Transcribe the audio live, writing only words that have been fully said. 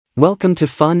Welcome to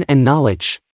Fun and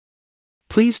Knowledge.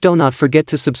 Please do not forget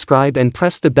to subscribe and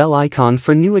press the bell icon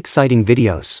for new exciting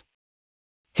videos.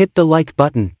 Hit the like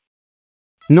button.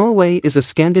 Norway is a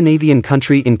Scandinavian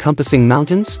country encompassing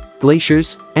mountains,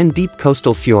 glaciers, and deep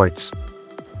coastal fjords.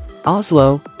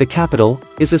 Oslo, the capital,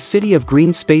 is a city of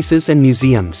green spaces and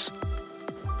museums.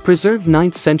 Preserved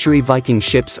 9th century Viking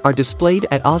ships are displayed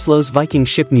at Oslo's Viking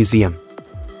Ship Museum.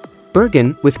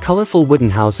 Bergen, with colorful wooden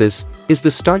houses, is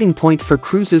the starting point for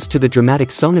cruises to the dramatic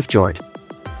Sognefjord.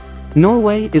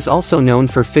 Norway is also known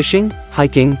for fishing,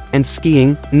 hiking, and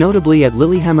skiing, notably at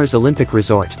Lillehammer's Olympic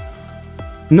resort.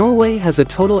 Norway has a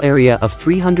total area of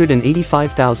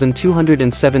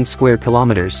 385,207 square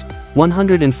kilometers,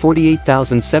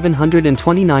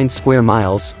 148,729 square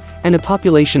miles, and a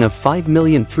population of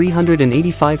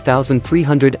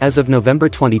 5,385,300 as of November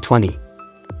 2020.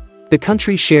 The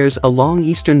country shares a long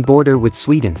eastern border with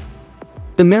Sweden.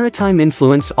 The maritime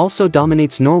influence also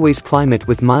dominates Norway's climate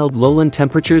with mild lowland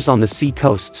temperatures on the sea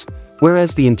coasts,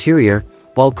 whereas the interior,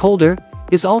 while colder,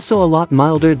 is also a lot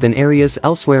milder than areas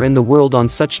elsewhere in the world on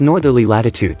such northerly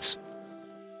latitudes.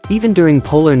 Even during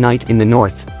polar night in the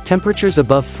north, temperatures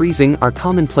above freezing are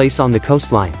commonplace on the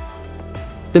coastline.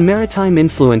 The maritime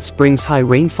influence brings high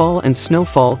rainfall and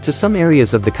snowfall to some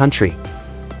areas of the country.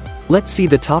 Let's see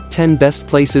the top 10 best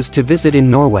places to visit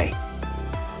in Norway.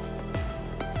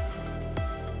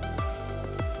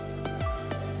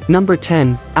 Number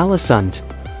 10, Ålesund.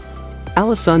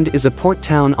 Ålesund is a port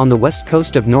town on the west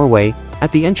coast of Norway,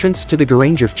 at the entrance to the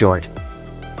Skagerrak.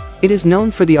 It is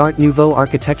known for the Art Nouveau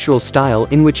architectural style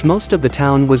in which most of the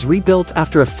town was rebuilt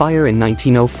after a fire in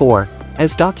 1904,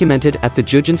 as documented at the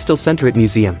Jugendstilsenteret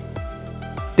Museum.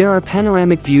 There are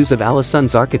panoramic views of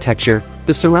Ålesund's architecture,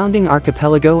 the surrounding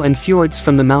archipelago and fjords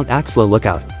from the Mount Axla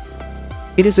lookout.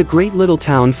 It is a great little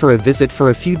town for a visit for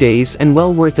a few days and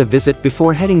well worth a visit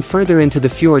before heading further into the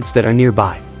fjords that are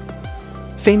nearby.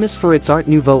 Famous for its Art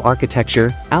Nouveau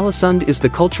architecture, Ålesund is the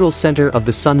cultural center of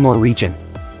the Sunnmøre region.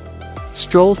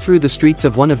 Stroll through the streets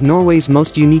of one of Norway's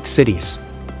most unique cities.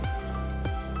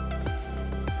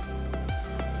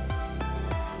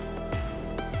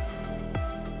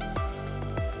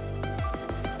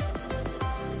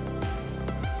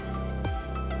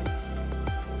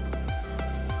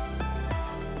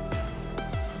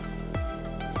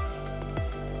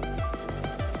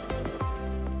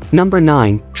 Number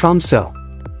 9, Tromsø.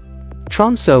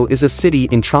 Tromsø is a city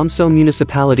in Tromsø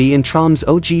municipality in Troms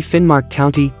og Finnmark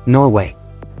County, Norway.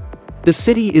 The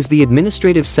city is the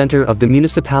administrative center of the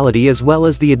municipality as well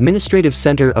as the administrative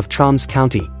center of Troms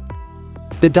County.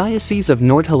 The Diocese of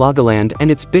Nord-Hålogaland and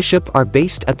its bishop are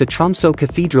based at the Tromsø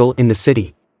Cathedral in the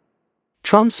city.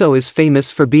 Tromsø is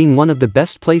famous for being one of the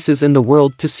best places in the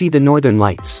world to see the Northern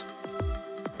Lights.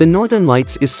 The Northern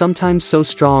Lights is sometimes so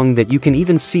strong that you can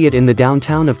even see it in the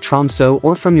downtown of Tromsø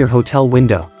or from your hotel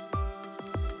window.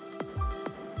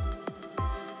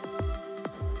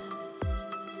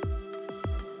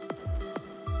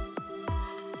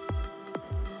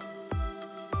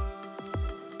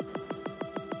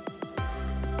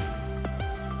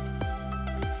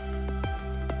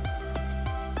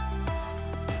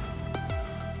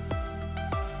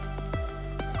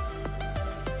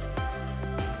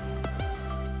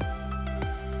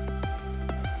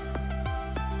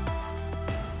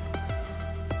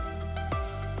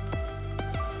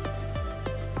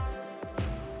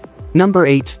 Number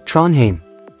 8, Trondheim.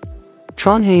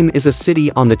 Trondheim is a city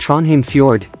on the Trondheim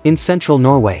Fjord, in central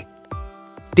Norway.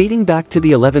 Dating back to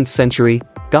the 11th century,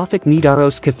 Gothic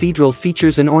Nidaros Cathedral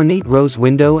features an ornate rose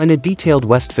window and a detailed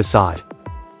west facade.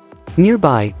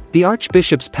 Nearby, the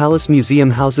Archbishop's Palace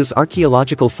Museum houses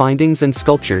archaeological findings and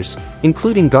sculptures,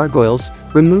 including gargoyles,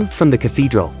 removed from the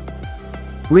cathedral.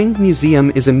 Ring Museum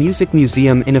is a music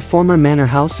museum in a former manor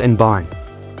house and barn.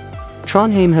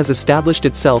 Trondheim has established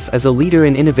itself as a leader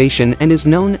in innovation and is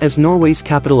known as Norway's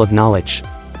capital of knowledge.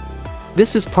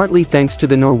 This is partly thanks to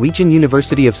the Norwegian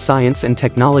University of Science and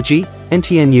Technology,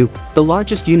 NTNU, the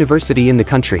largest university in the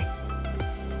country.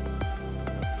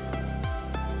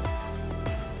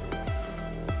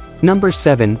 Number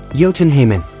 7,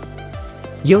 Jotunheimen.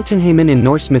 Jotunheimen in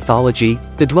Norse mythology,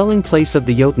 the dwelling place of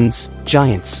the Jotuns,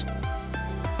 giants.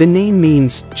 The name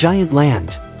means giant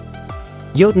land.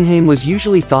 Jotunheim was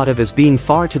usually thought of as being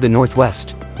far to the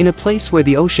northwest, in a place where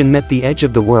the ocean met the edge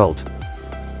of the world.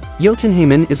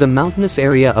 Jotunheimen is a mountainous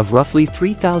area of roughly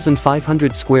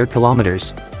 3,500 square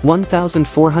kilometers,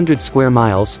 1,400 square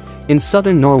miles, in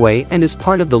southern Norway and is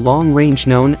part of the long range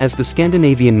known as the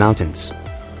Scandinavian mountains.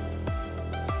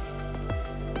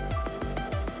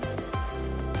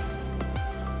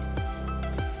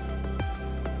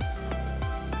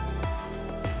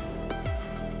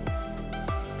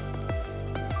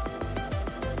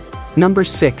 Number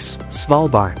 6.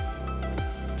 Svalbard.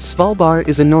 Svalbard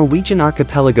is a Norwegian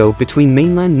archipelago between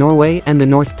mainland Norway and the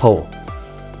North Pole.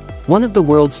 One of the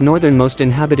world's northernmost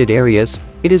inhabited areas,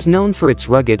 it is known for its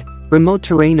rugged, remote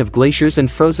terrain of glaciers and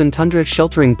frozen tundra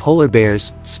sheltering polar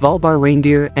bears, Svalbard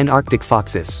reindeer and Arctic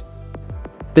foxes.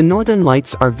 The northern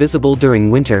lights are visible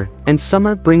during winter, and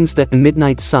summer brings that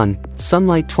midnight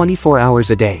sunlight 24 hours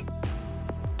a day.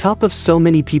 Top of so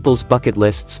many people's bucket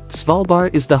lists,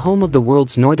 Svalbard is the home of the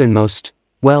world's northernmost,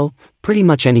 well, pretty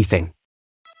much anything.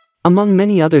 Among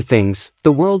many other things,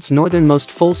 the world's northernmost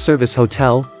full-service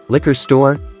hotel, liquor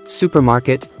store,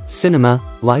 supermarket, cinema,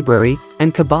 library,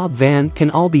 and kebab van can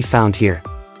all be found here.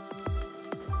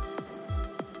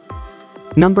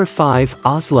 Number 5.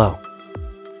 Oslo.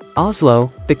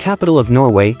 Oslo, the capital of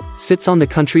Norway, sits on the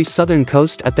country's southern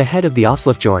coast at the head of the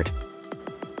Oslofjord.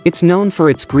 It's known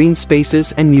for its green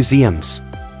spaces and museums.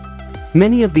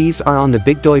 Many of these are on the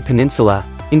Bygdøy Peninsula,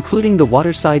 including the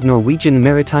waterside Norwegian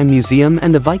Maritime Museum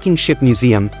and the Viking Ship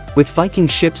Museum, with Viking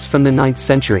ships from the 9th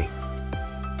century.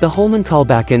 The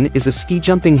Holmenkollbakken is a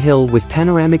ski-jumping hill with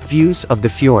panoramic views of the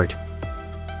fjord.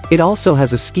 It also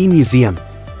has a ski museum.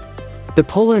 The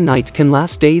polar night can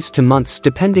last days to months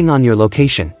depending on your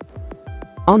location.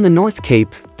 On the North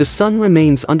Cape, the sun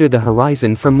remains under the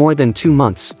horizon for more than 2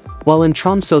 months, while in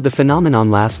Tromsø the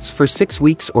phenomenon lasts for 6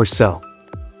 weeks or so.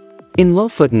 In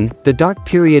Lofoten, the dark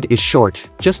period is short,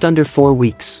 just under 4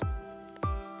 weeks.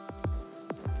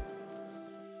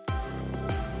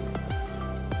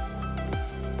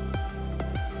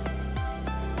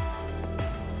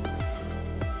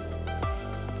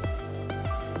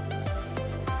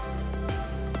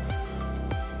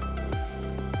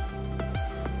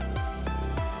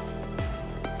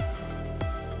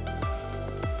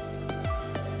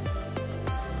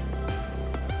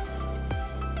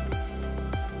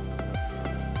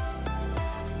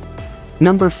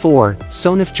 Number 4.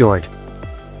 Sognefjord.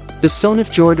 The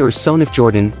Sognefjord or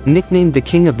Sognefjorden, nicknamed the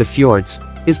King of the Fjords,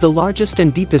 is the largest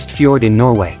and deepest fjord in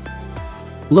Norway.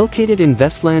 Located in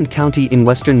Vestland County in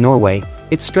western Norway,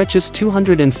 it stretches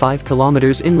 205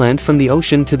 kilometers inland from the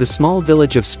ocean to the small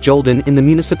village of Skjolden in the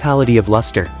municipality of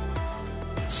Luster.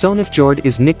 Sognefjord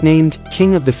is nicknamed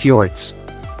King of the Fjords.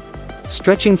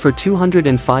 Stretching for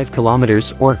 205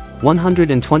 kilometers or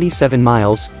 127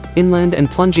 miles, inland and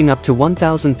plunging up to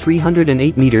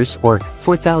 1,308 meters or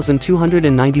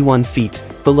 4,291 feet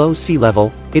below sea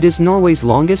level, it is Norway's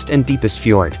longest and deepest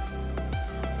fjord.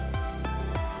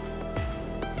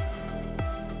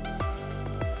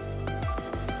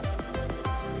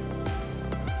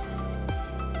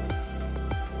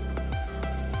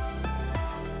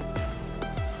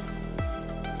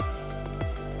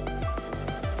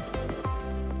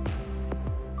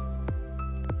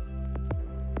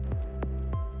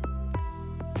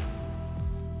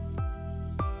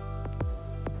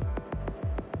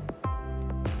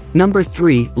 Number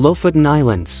 3. Lofoten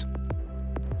Islands.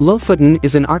 Lofoten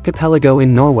is an archipelago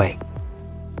in Norway.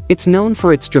 It's known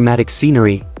for its dramatic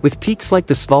scenery, with peaks like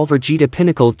the Svalbardgita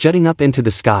pinnacle jutting up into the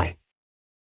sky.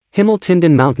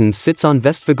 Himmeltinden Mountain sits on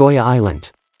Vestfagøya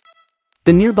Island.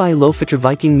 The nearby Lofotr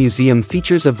Viking Museum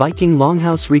features a Viking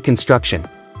longhouse reconstruction.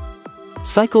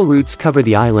 Cycle routes cover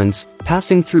the islands,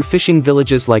 passing through fishing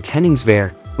villages like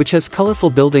Henningsvær, which has colorful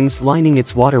buildings lining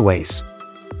its waterways.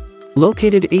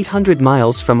 Located 800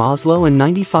 miles from Oslo and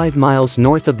 95 miles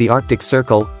north of the Arctic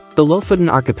Circle, the Lofoten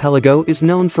archipelago is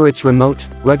known for its remote,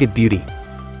 rugged beauty.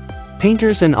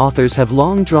 Painters and authors have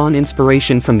long drawn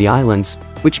inspiration from the islands,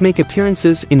 which make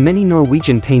appearances in many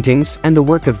Norwegian paintings and the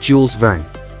work of Jules Verne.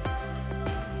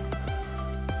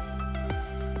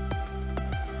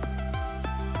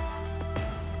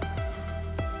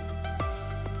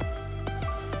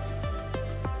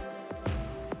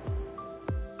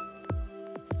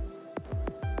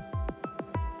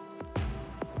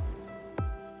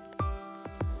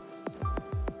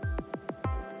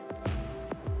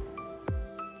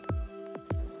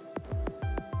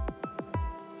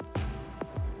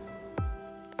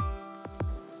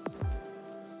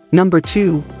 Number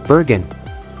 2. Bergen.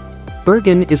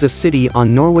 Bergen is a city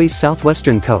on Norway's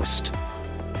southwestern coast.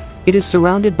 It is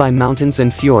surrounded by mountains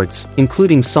and fjords,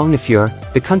 including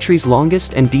Sognefjord, the country's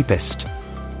longest and deepest.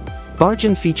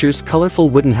 Bergen features colorful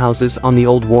wooden houses on the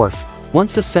Old Wharf,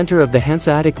 once a center of the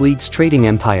Hanseatic League's trading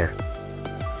empire.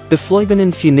 The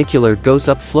Fløybanen funicular goes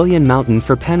up Fløyen Mountain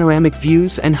for panoramic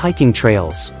views and hiking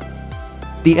trails.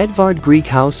 The Edvard Grieg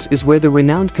House is where the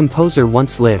renowned composer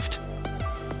once lived.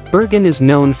 Bergen is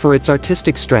known for its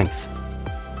artistic strength.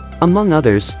 Among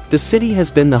others, the city has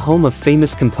been the home of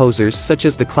famous composers such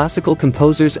as the classical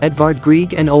composers Edvard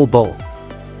Grieg and Ole Bull.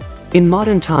 In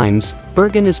modern times,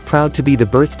 Bergen is proud to be the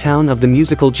birth town of the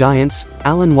musical giants,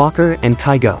 Alan Walker and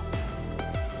Kygo.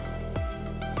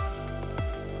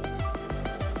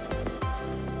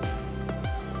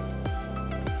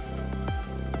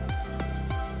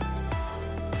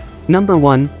 Number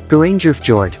 1.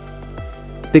 Fjord.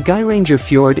 The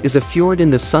Fjord is a fjord in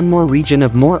the Sunnmøre region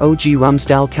of Møre og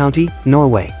Romsdal County,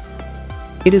 Norway.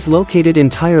 It is located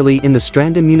entirely in the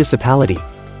Stranda municipality.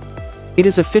 It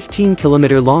is a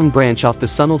 15-kilometer-long branch off the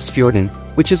Sognefjord,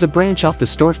 which is a branch off the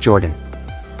Storfjorden.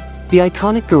 The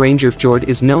iconic Fjord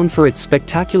is known for its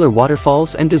spectacular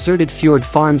waterfalls and deserted fjord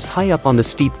farms high up on the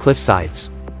steep cliff sides.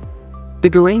 The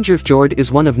Fjord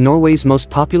is one of Norway's most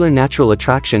popular natural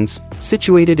attractions,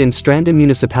 situated in Stranda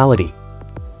municipality.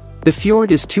 The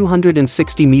fjord is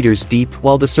 260 meters deep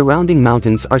while the surrounding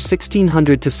mountains are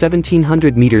 1600 to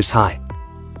 1700 meters high.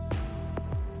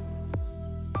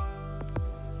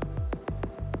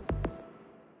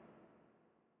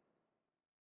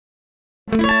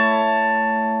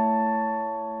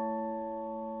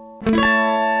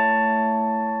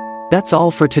 That's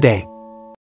all for today.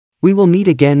 We will meet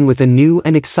again with a new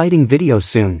and exciting video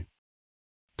soon.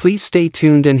 Please stay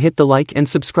tuned and hit the like and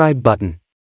subscribe button.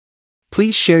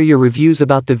 Please share your reviews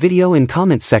about the video in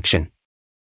comments section.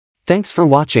 Thanks for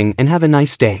watching and have a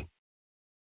nice day.